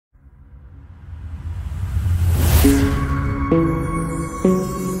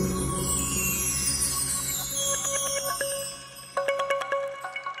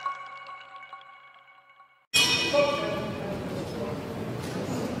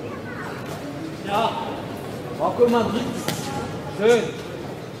Ja. Marko immer dritten. Schön.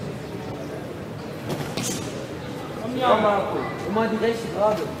 Komm ja, Marko. Immer die rechte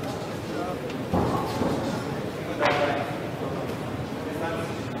gerade.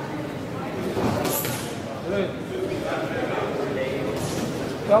 Schön.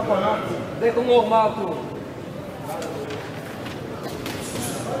 Körper nach. Deckung hoch, Marko.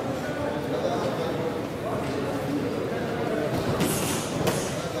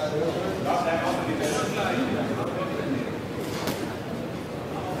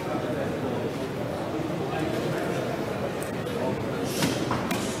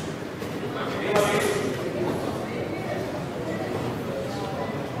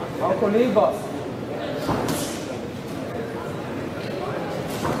 Marko Leber.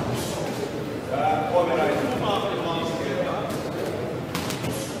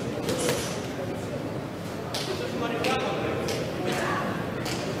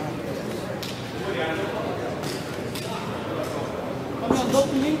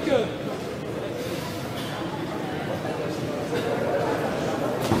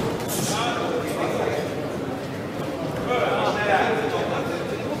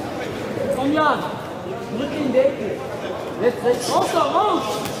 Jetzt rechts. Raus da, raus!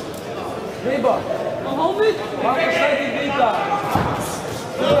 Leber. Hau mit! Mach das halt den Weg da.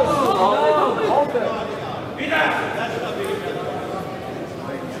 Rote. Wieder!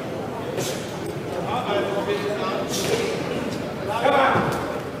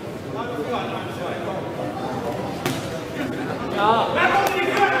 Ja.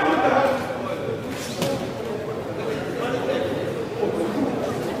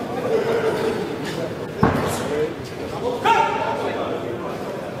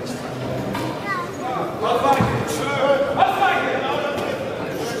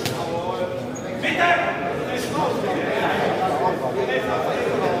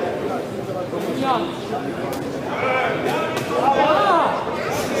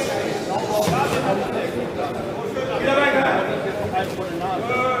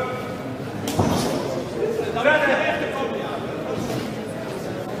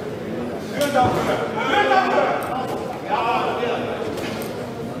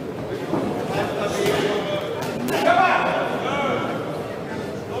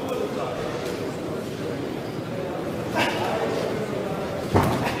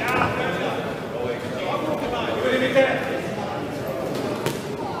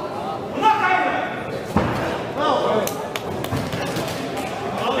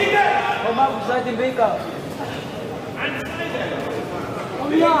 Seid den Weg ab.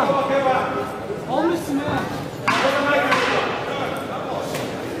 Komm ja. Warum bist du mehr?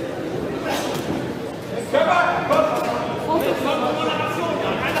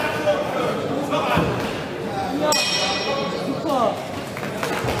 Super.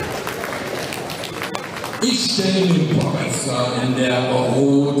 Ich stelle den Boxer in der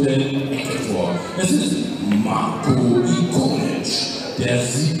roten Ecke vor. Es ist Marko Ikonic. Der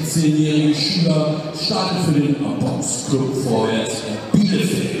 17-jährige Schüler startet für den Boxclub vorwärts in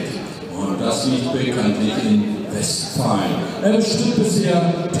Bielefeld. Und das liegt bekanntlich in Westfalen. Er bestritt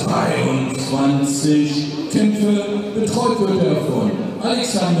bisher 23 Kämpfe. Betreut wird er von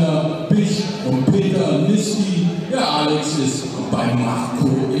Alexander, Dich und Peter Niski. Der Alex ist bei Marko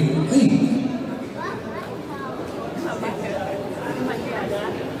im Ring.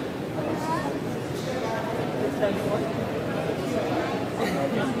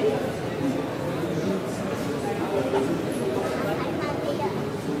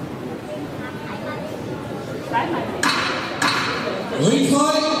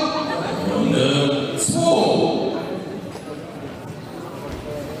 Ringfrei, Runde 2.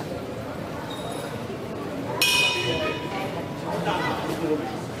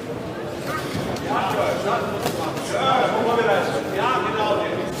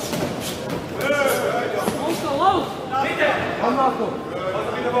 Komm, Marko.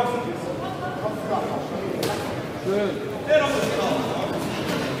 Schön.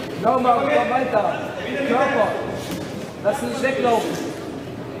 Genau, Marko, komm weiter. Körper. Lass ihn nicht weglaufen.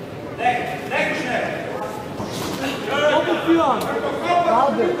 Leck schnell. Doppel führen.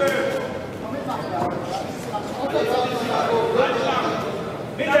 Gerade.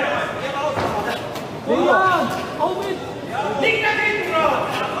 Bitte. Jan, hau mit. Nicht nach hinten raus.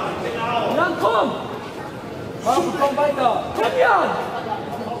 Genau. Jan, komm. Marko, komm weiter. Komm, Jan.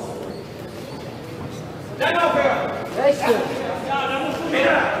 Dann aufhören. Rechte. Ja, dann musst du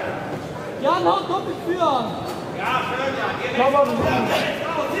wieder. Jan, hau doppelt führen. Ja, schön, ja. Komm, Marko.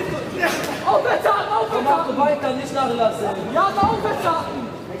 Aufwärts, Komm, Marko, weiter, nicht nachlassen. Jan, aufwärts.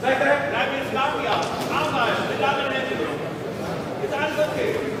 Bleib jetzt lang, ja. Armreich, mit langen Händen. Ist alles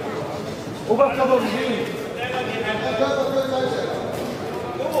okay. Oberkörper bewegen.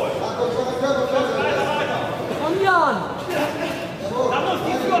 Komm, Jan! Da muss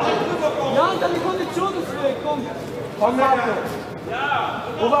die Tür halt rüberkommen. Jan, deine Kondition ist weg, komm! Komm, Marko! Ja,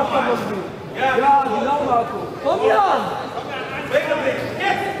 Oberkörper bewegen. Ja, genau, Marko! Komm, Jan! wegbringen.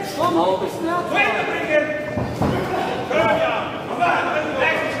 Jetzt! Komm, hoch, bisschen härter! Wegbringen! Schön, ja! Komm mal,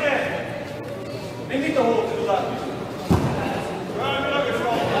 rechts schnell! Nimm nicht so hoch, wie du sagst. Schön, wieder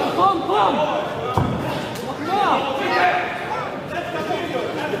geschossen. Komm, komm! Mach mehr!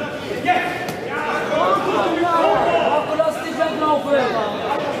 Jetzt! Komm, ja! Marko, lass dich weglaufen!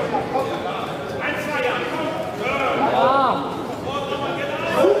 1, 2 Jahre, komm! Schön! Ja!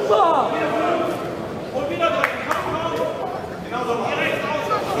 Super! Und wieder drücken, komm! Genau so, hier rechts raus!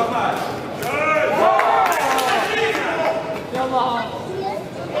 Komm mal! Schön! Ja, Mann!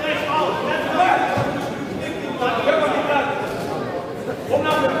 Hier rechts raus! Hör mal die Platz!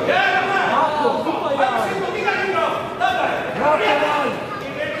 Rumlaufen! Ja, nochmal! Marko, super, ja! Marko, Mann!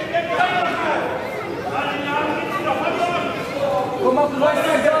 Komm, Marko, du hast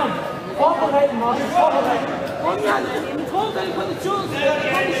den Arm! Vorbereiten, Marko, vorbereiten! Komm, Jan, komm, deine Kondition ist weg!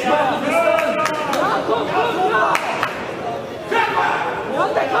 Komm nicht mehr! Ja, komm, ja! Ja,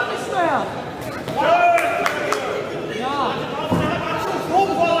 der kann nicht mehr! Ja!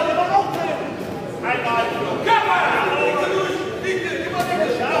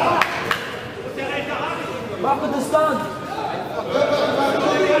 Marko, Distanz!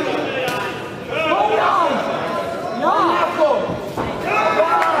 Komm, Jan! Ja! Marko!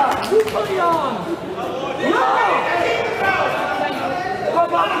 Ja! Super, Jan! Ja! Komm,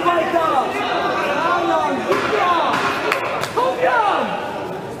 Marko, weiter! Ja, Jan! Super! Komm, Jan!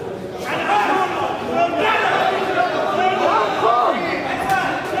 Ja, komm!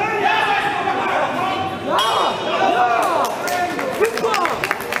 Ja! Ja! Super!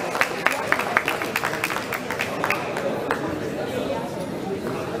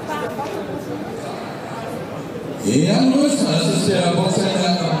 Jan Rößner, das ist der Boxer in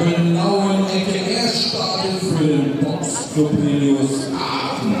der blauen Ecke. Er startet für den Boxclub Helios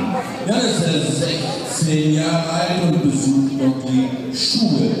Aachen. Jan ist 16 Jahre alt und besucht noch die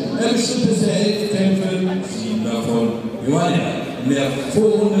Schule. Er bestimmt bisher 11 Kämpfe, 7 davon gewonnen. In der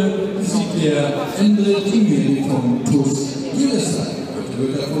Vorrunde besiegt der Ende Dinge vom TuS Bielefeld. Heute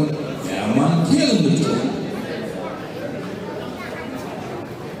wird er von Hermann Kehren betroffen.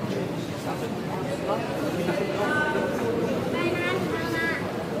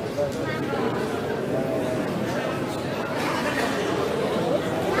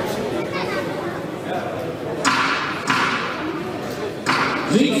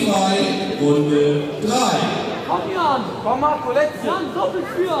 Ringfrei, Runde 3. Komm, Jan! Komm, Marko, letzte! Jan, doppelt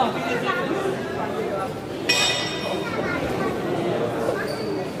für!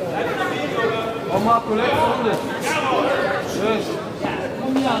 Komm, Marko, letzte Runde! Schön!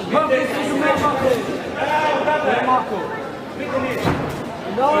 Komm, Jan! Komm, jetzt nicht mehr machen! Ja, Marko!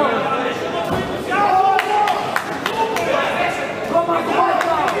 Genau! Komm, Marko,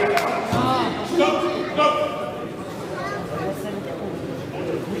 weiter! Stopp! Stopp!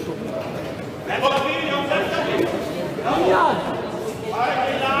 Komm, Jan!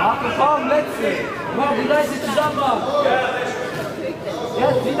 Marko, komm, letzte! Marko, die letzte zusammen!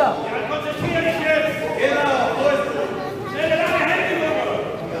 Jetzt wieder! Konzentriere dich jetzt! Genau! Schnelle lange Hände, Junge!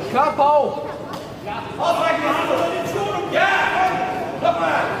 Klapp auf! Ausweichen, Hand! Ja! Komm!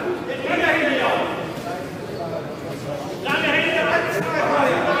 Nochmal! Jetzt lange Hände auf! Lange Hände, 1, 2, 3!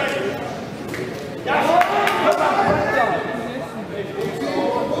 Ja!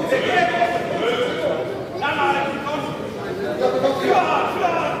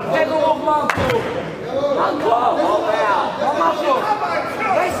 Deckung hoch, Marko! Marko, hoch her! Komm, Marko!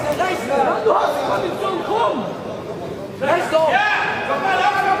 Rechts, rechts! Mann, du hast die Kondition, komm! Rechts hoch! Ja!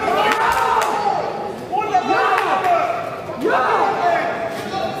 Ja!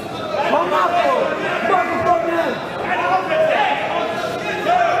 Komm, Marko! Marko, komm her!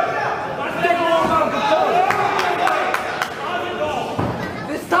 Deckung hoch, Marko, komm!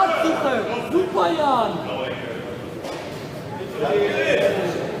 Distanzsuche! Super, Jan!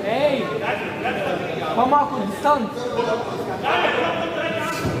 Hey! Komm, Marko, Distanz!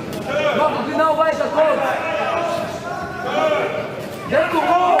 Marko, genau weiter, komm! Deckung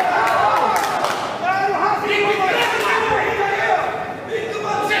hoch!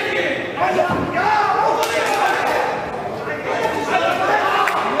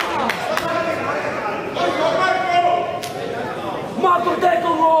 Marko,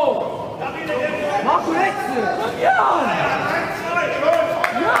 Deckung hoch! Marko, letzte! Komm, Jan!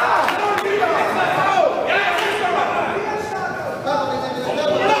 Ja!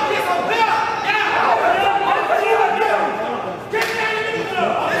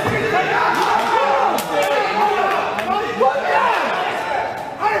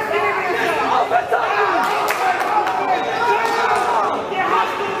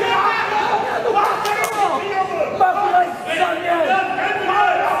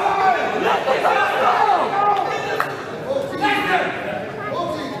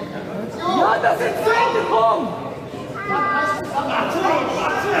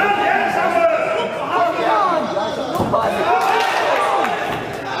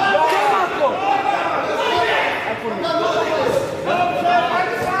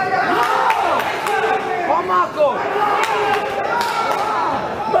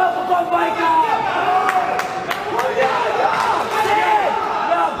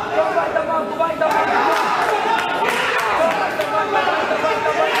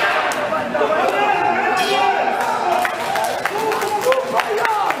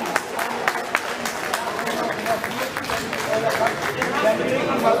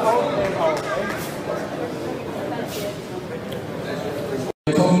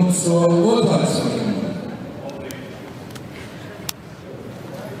 und zur Urteilsverkündung.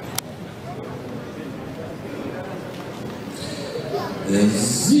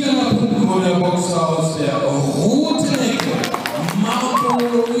 Sieger nach Punkten wurde der Boxer aus der Roten Ecke, Marko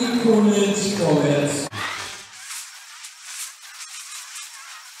Ikonic, vorwärts.